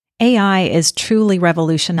AI is truly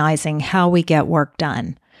revolutionizing how we get work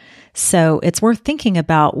done. So it's worth thinking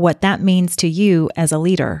about what that means to you as a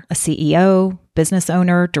leader, a CEO, business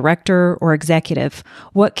owner, director, or executive.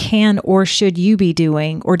 What can or should you be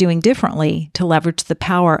doing or doing differently to leverage the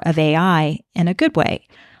power of AI in a good way?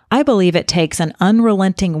 I believe it takes an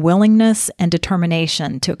unrelenting willingness and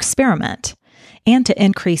determination to experiment and to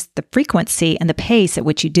increase the frequency and the pace at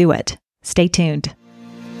which you do it. Stay tuned.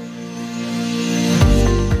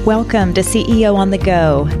 Welcome to CEO on the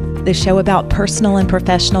Go, the show about personal and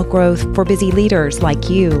professional growth for busy leaders like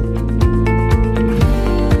you.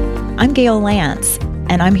 I'm Gail Lance,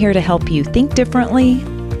 and I'm here to help you think differently,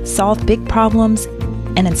 solve big problems,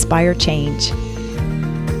 and inspire change.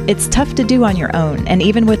 It's tough to do on your own, and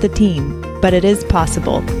even with a team, but it is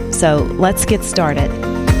possible. So let's get started.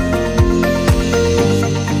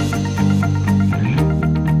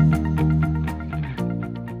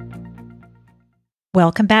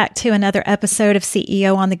 Welcome back to another episode of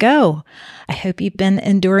CEO on the Go. I hope you've been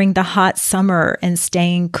enduring the hot summer and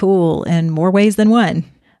staying cool in more ways than one.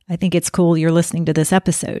 I think it's cool you're listening to this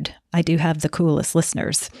episode. I do have the coolest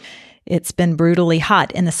listeners. It's been brutally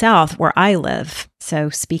hot in the South where I live.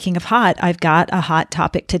 So speaking of hot, I've got a hot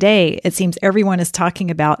topic today. It seems everyone is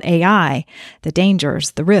talking about AI, the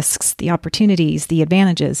dangers, the risks, the opportunities, the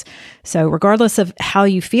advantages. So regardless of how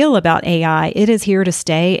you feel about AI, it is here to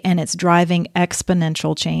stay and it's driving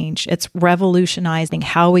exponential change. It's revolutionizing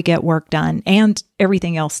how we get work done and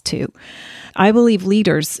everything else too. I believe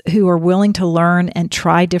leaders who are willing to learn and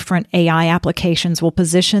try different AI applications will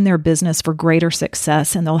position their business for greater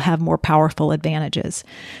success and they'll have more powerful advantages.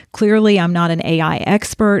 Clearly, I'm not an AI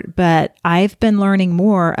expert, but I've been learning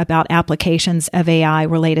more about applications of AI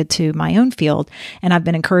related to my own field, and I've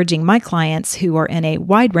been encouraging my clients who are in a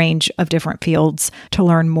wide range of different fields to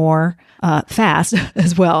learn more fast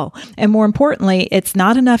as well. And more importantly, it's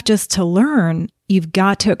not enough just to learn. You've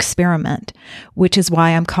got to experiment, which is why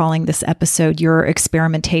I'm calling this episode Your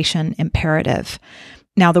Experimentation Imperative.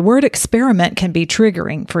 Now, the word experiment can be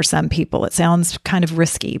triggering for some people. It sounds kind of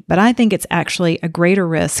risky, but I think it's actually a greater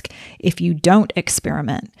risk if you don't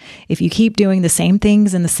experiment, if you keep doing the same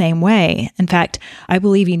things in the same way. In fact, I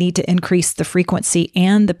believe you need to increase the frequency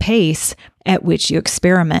and the pace at which you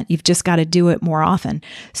experiment. You've just got to do it more often.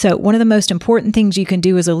 So one of the most important things you can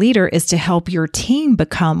do as a leader is to help your team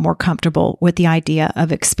become more comfortable with the idea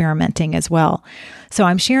of experimenting as well. So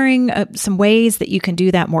I'm sharing some ways that you can do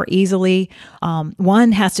that more easily.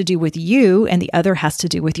 One has to do with you and the other has to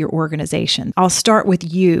do with your organization. I'll start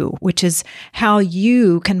with you, which is how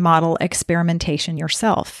you can model experimentation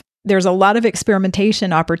yourself. There's a lot of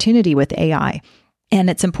experimentation opportunity with AI. And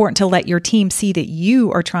it's important to let your team see that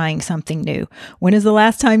you are trying something new. When is the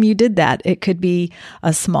last time you did that? It could be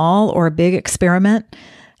a small or a big experiment.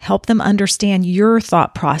 Help them understand your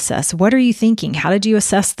thought process. What are you thinking? How did you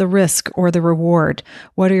assess the risk or the reward?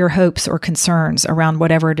 What are your hopes or concerns around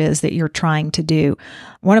whatever it is that you're trying to do?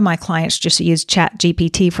 One of my clients just used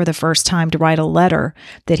ChatGPT for the first time to write a letter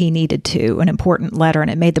that he needed to, an important letter, and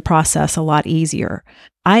it made the process a lot easier.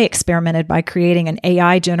 I experimented by creating an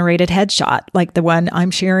AI-generated headshot, like the one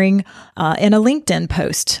I'm sharing in a LinkedIn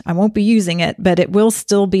post. I won't be using it, but it will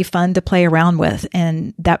still be fun to play around with.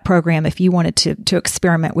 And that program, if you wanted to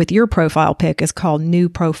experiment with your profile pic, is called New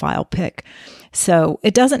Profile Pic. So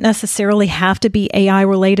it doesn't necessarily have to be AI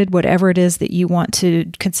related, whatever it is that you want to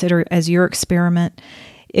consider as your experiment.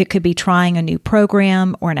 It could be trying a new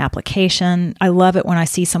program or an application. I love it when I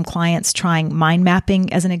see some clients trying mind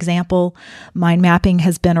mapping as an example. Mind mapping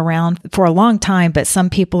has been around for a long time, but some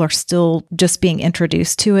people are still just being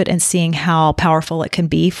introduced to it and seeing how powerful it can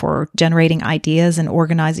be for generating ideas and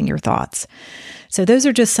organizing your thoughts. So those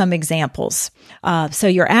are just some examples. So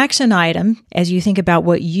your action item, as you think about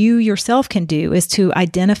what you yourself can do, is to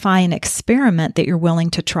identify an experiment that you're willing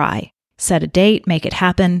to try. Set a date, make it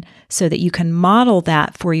happen so that you can model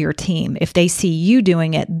that for your team. If they see you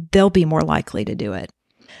doing it, they'll be more likely to do it.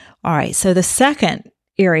 All right, so the second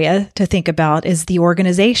area to think about is the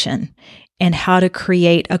organization and how to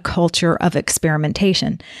create a culture of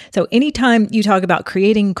experimentation. So anytime you talk about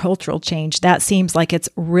creating cultural change, that seems like it's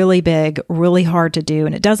really big, really hard to do,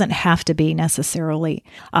 and it doesn't have to be necessarily.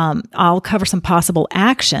 I'll cover some possible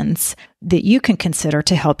actions that you can consider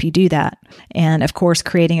to help you do that. And of course,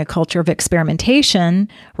 creating a culture of experimentation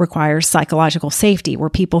requires psychological safety where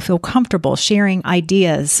people feel comfortable sharing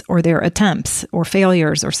ideas or their attempts or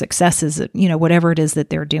failures or successes, whatever it is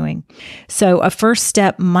that they're doing. So a first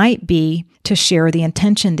step might be to share the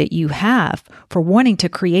intention that you have for wanting to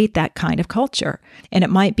create that kind of culture. And it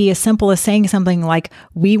might be as simple as saying something like,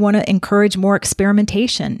 we want to encourage more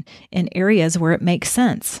experimentation in areas where it makes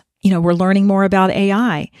sense. We're learning more about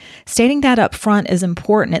AI. Stating that up front is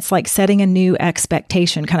important. It's like setting a new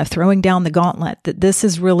expectation, kind of throwing down the gauntlet that this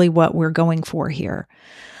is really what we're going for here.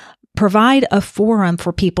 Provide a forum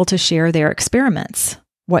for people to share their experiments,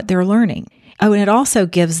 what they're learning. Oh, and it also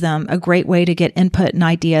gives them a great way to get input and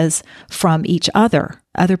ideas from each other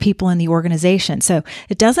people in the organization. So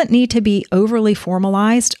it doesn't need to be overly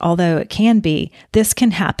formalized, although it can be. This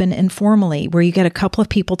can happen informally, where you get a couple of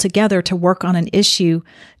people together to work on an issue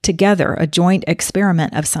together, a joint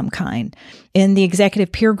experiment of some kind. In the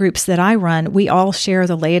executive peer groups that I run, we all share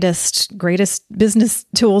the latest, greatest business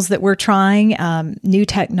tools that we're trying, new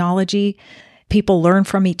technology. People learn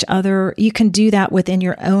from each other. You can do that within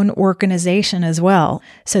your own organization as well,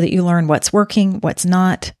 so that you learn what's working, what's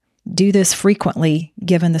not. Do this frequently,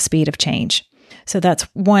 given the speed of change. So that's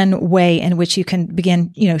one way in which you can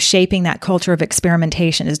begin, shaping that culture of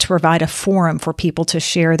experimentation, is to provide a forum for people to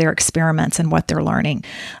share their experiments and what they're learning.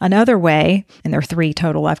 Another way, and there are 3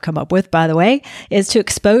 total I've come up with, by the way, is to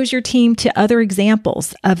expose your team to other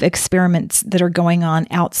examples of experiments that are going on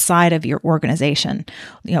outside of your organization.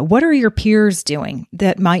 What are your peers doing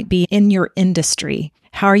that might be in your industry?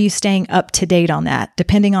 How are you staying up to date on that?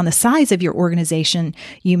 Depending on the size of your organization,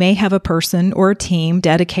 you may have a person or a team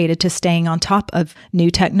dedicated to staying on top of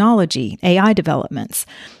new technology, AI developments.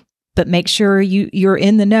 But make sure you're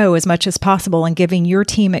in the know as much as possible and giving your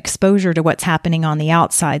team exposure to what's happening on the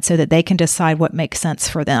outside so that they can decide what makes sense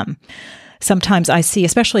for them. Sometimes I see,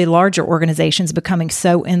 especially larger organizations, becoming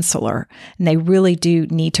so insular, and they really do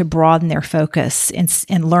need to broaden their focus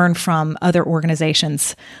and learn from other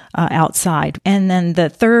organizations outside. And then the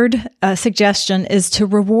third suggestion is to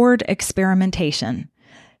reward experimentation.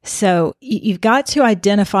 So you've got to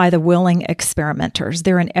identify the willing experimenters.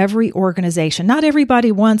 They're in every organization. Not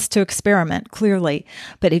everybody wants to experiment, clearly,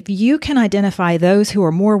 but if you can identify those who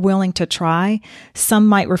are more willing to try, some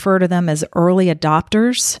might refer to them as early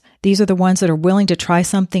adopters. These are the ones that are willing to try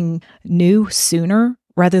something new sooner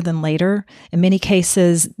rather than later. In many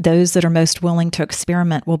cases, those that are most willing to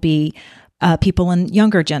experiment will be people in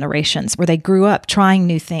younger generations, where they grew up trying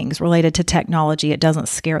new things related to technology. It doesn't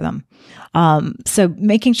scare them. So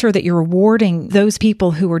making sure that you're rewarding those people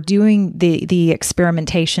who are doing the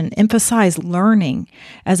experimentation, emphasize learning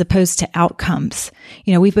as opposed to outcomes.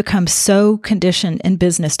 We've become so conditioned in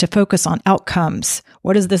business to focus on outcomes.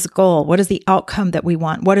 What is this goal? What is the outcome that we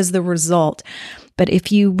want? What is the result? But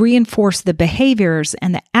if you reinforce the behaviors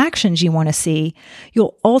and the actions you want to see,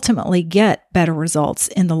 you'll ultimately get better results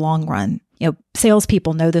in the long run.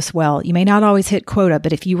 Salespeople know this well. You may not always hit quota,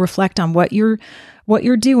 but if you reflect on what you're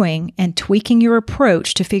doing and tweaking your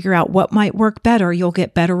approach to figure out what might work better, you'll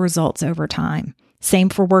get better results over time. Same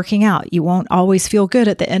for working out. You won't always feel good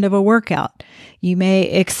at the end of a workout. You may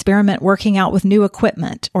experiment working out with new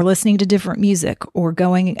equipment, or listening to different music, or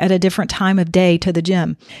going at a different time of day to the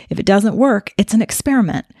gym. If it doesn't work, it's an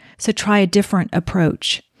experiment. So try a different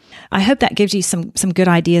approach. I hope that gives you some good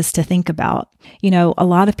ideas to think about. A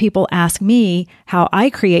lot of people ask me how I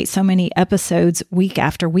create so many episodes week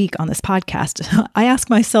after week on this podcast. I ask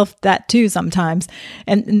myself that too sometimes.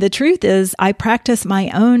 And the truth is, I practice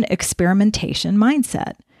my own experimentation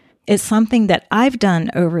mindset. It's something that I've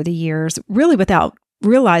done over the years, really without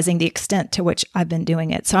realizing the extent to which I've been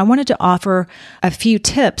doing it. So I wanted to offer a few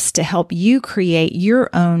tips to help you create your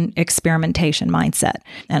own experimentation mindset.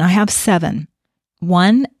 And I have 7.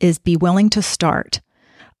 One is be willing to start.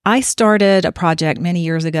 I started a project many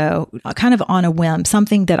years ago, kind of on a whim,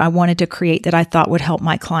 something that I wanted to create that I thought would help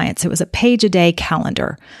my clients. It was a page-a-day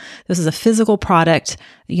calendar. This is a physical product.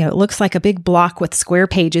 It looks like a big block with square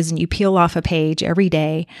pages, and you peel off a page every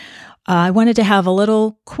day. I wanted to have a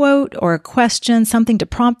little quote or a question, something to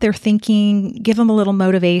prompt their thinking, give them a little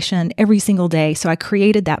motivation every single day. So I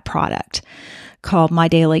created that product called My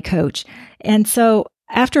Daily Coach. And so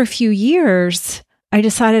after a few years, I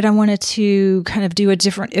decided I wanted to kind of do a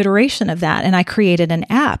different iteration of that. And I created an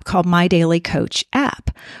app called My Daily Coach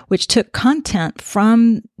app, which took content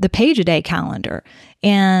from the page-a-day calendar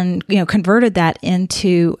and, converted that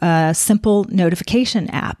into a simple notification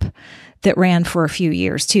app that ran for a few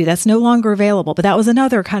years too. That's no longer available, but that was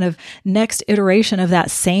another kind of next iteration of that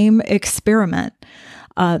same experiment.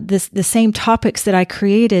 The same topics that I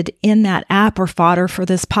created in that app are fodder for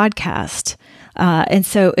this podcast. And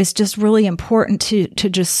so it's just really important to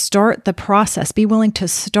just start the process. Be willing to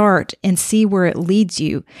start and see where it leads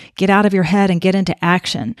you. Get out of your head and get into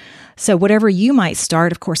action. So whatever you might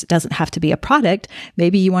start, of course, it doesn't have to be a product.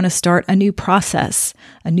 Maybe you want to start a new process,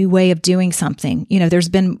 a new way of doing something. There's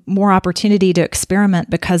been more opportunity to experiment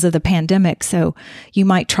because of the pandemic. So you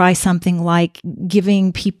might try something like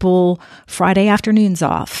giving people Friday afternoons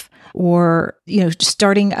off. or,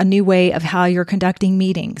 starting a new way of how you're conducting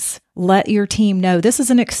meetings. Let your team know this is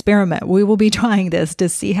an experiment. We will be trying this to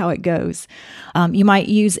see how it goes. You might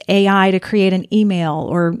use AI to create an email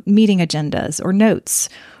or meeting agendas or notes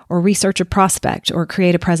or research a prospect or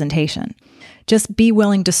create a presentation. Just be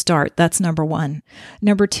willing to start. That's number one.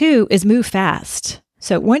 Number two is move fast.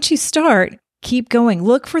 So once you start, keep going.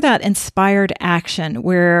 Look for that inspired action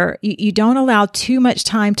where you don't allow too much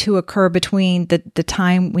time to occur between the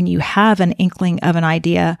time when you have an inkling of an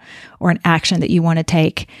idea or an action that you want to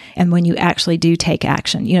take and when you actually do take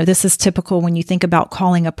action. This is typical when you think about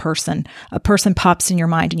calling a person pops in your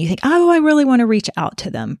mind and you think, oh, I really want to reach out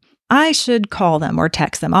to them. I should call them or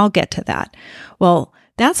text them. I'll get to that. Well,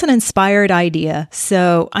 that's an inspired idea.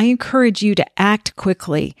 So I encourage you to act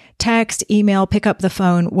quickly. Text, email, pick up the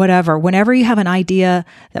phone, whatever. Whenever you have an idea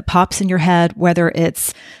that pops in your head, whether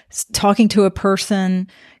it's talking to a person,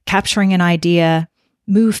 capturing an idea,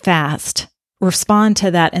 move fast. Respond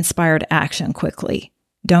to that inspired action quickly.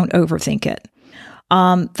 Don't overthink it.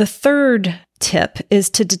 The third tip is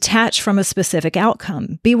to detach from a specific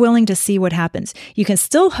outcome. Be willing to see what happens. You can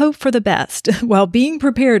still hope for the best while being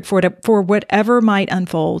prepared for whatever might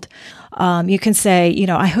unfold. You can say,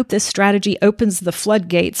 I hope this strategy opens the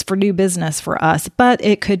floodgates for new business for us, but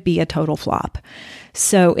it could be a total flop.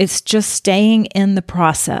 So it's just staying in the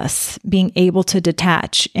process, being able to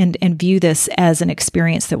detach and view this as an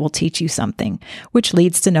experience that will teach you something, which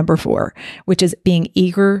leads to number 4, which is being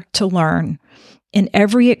eager to learn. In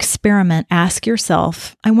every experiment, ask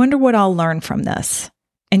yourself, I wonder what I'll learn from this.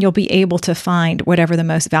 And you'll be able to find whatever the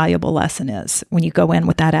most valuable lesson is when you go in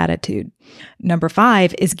with that attitude. Number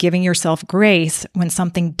 5 is giving yourself grace when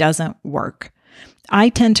something doesn't work. I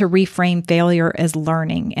tend to reframe failure as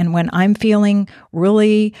learning. And when I'm feeling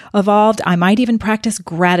really evolved, I might even practice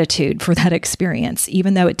gratitude for that experience,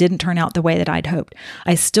 even though it didn't turn out the way that I'd hoped.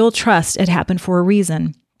 I still trust it happened for a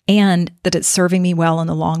reason and that it's serving me well in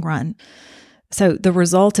the long run. So the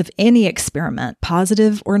result of any experiment,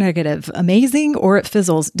 positive or negative, amazing or it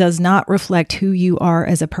fizzles, does not reflect who you are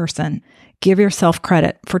as a person. Give yourself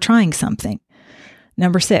credit for trying something.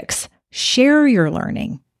 Number 6, share your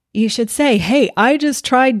learning. You should say, hey, I just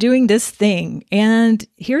tried doing this thing and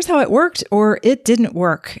here's how it worked or it didn't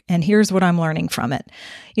work. And here's what I'm learning from it.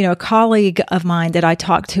 A colleague of mine that I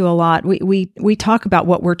talk to a lot, we talk about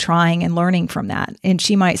what we're trying and learning from that. And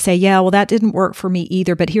she might say, yeah, well, that didn't work for me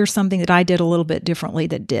either, but here's something that I did a little bit differently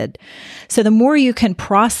that did. So the more you can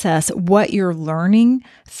process what you're learning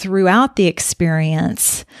throughout the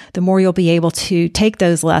experience, the more you'll be able to take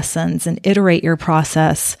those lessons and iterate your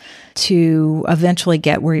process to eventually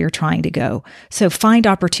get where you're trying to go. So find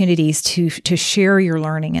opportunities to share your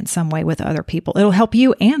learning in some way with other people. It'll help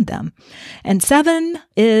you and them. And 7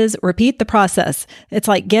 is repeat the process. It's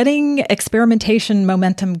like getting experimentation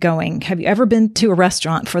momentum going. Have you ever been to a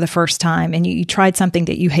restaurant for the first time and you tried something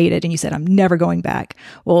that you hated and you said, I'm never going back?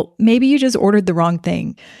 Well, maybe you just ordered the wrong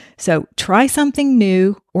thing. So try something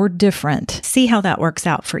new or different. See how that works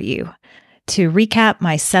out for you. To recap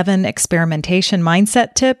my 7 experimentation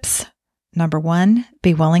mindset tips, number 1,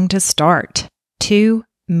 be willing to start. 2,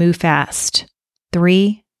 move fast.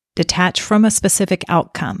 3, detach from a specific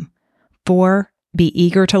outcome. 4, be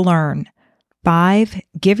eager to learn. 5,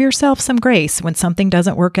 give yourself some grace when something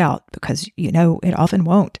doesn't work out because it often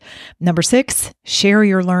won't. Number 6, share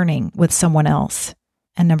your learning with someone else.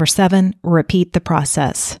 And number 7, repeat the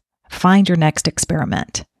process. Find your next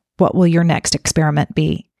experiment. What will your next experiment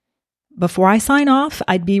be? Before I sign off,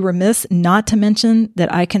 I'd be remiss not to mention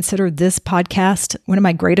that I consider this podcast one of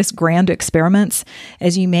my greatest grand experiments.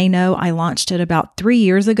 As you may know, I launched it about 3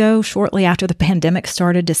 years ago, shortly after the pandemic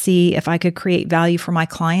started, to see if I could create value for my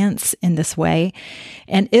clients in this way.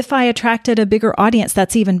 And if I attracted a bigger audience,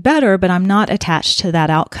 that's even better, but I'm not attached to that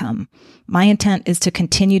outcome. My intent is to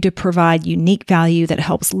continue to provide unique value that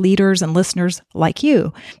helps leaders and listeners like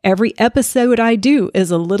you. Every episode I do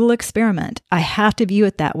is a little experiment. I have to view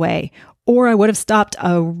it that way, or I would have stopped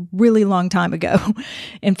a really long time ago.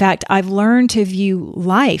 In fact, I've learned to view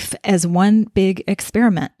life as one big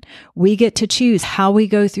experiment. We get to choose how we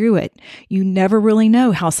go through it. You never really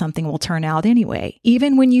know how something will turn out anyway,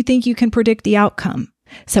 even when you think you can predict the outcome.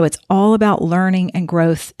 So it's all about learning and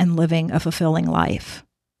growth and living a fulfilling life.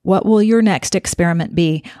 What will your next experiment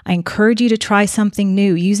be? I encourage you to try something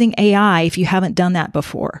new using AI if you haven't done that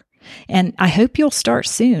before. And I hope you'll start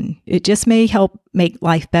soon. It just may help make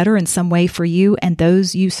life better in some way for you and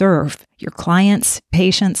those you serve, your clients,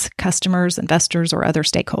 patients, customers, investors, or other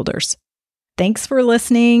stakeholders. Thanks for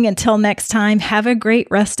listening. Until next time, have a great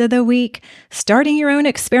rest of the week, starting your own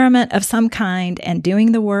experiment of some kind and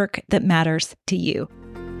doing the work that matters to you.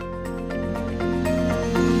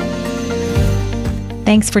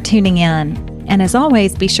 Thanks for tuning in. And as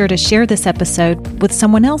always, be sure to share this episode with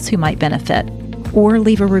someone else who might benefit, or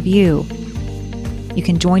leave a review. You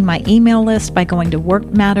can join my email list by going to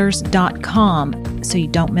workmatters.com so you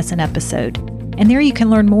don't miss an episode. And there you can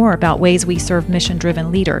learn more about ways we serve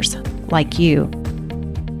mission-driven leaders like you.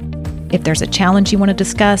 If there's a challenge you want to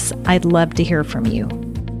discuss, I'd love to hear from you.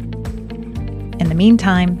 In the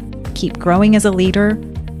meantime, keep growing as a leader,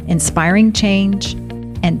 inspiring change,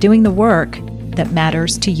 and doing the work that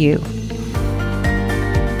matters to you.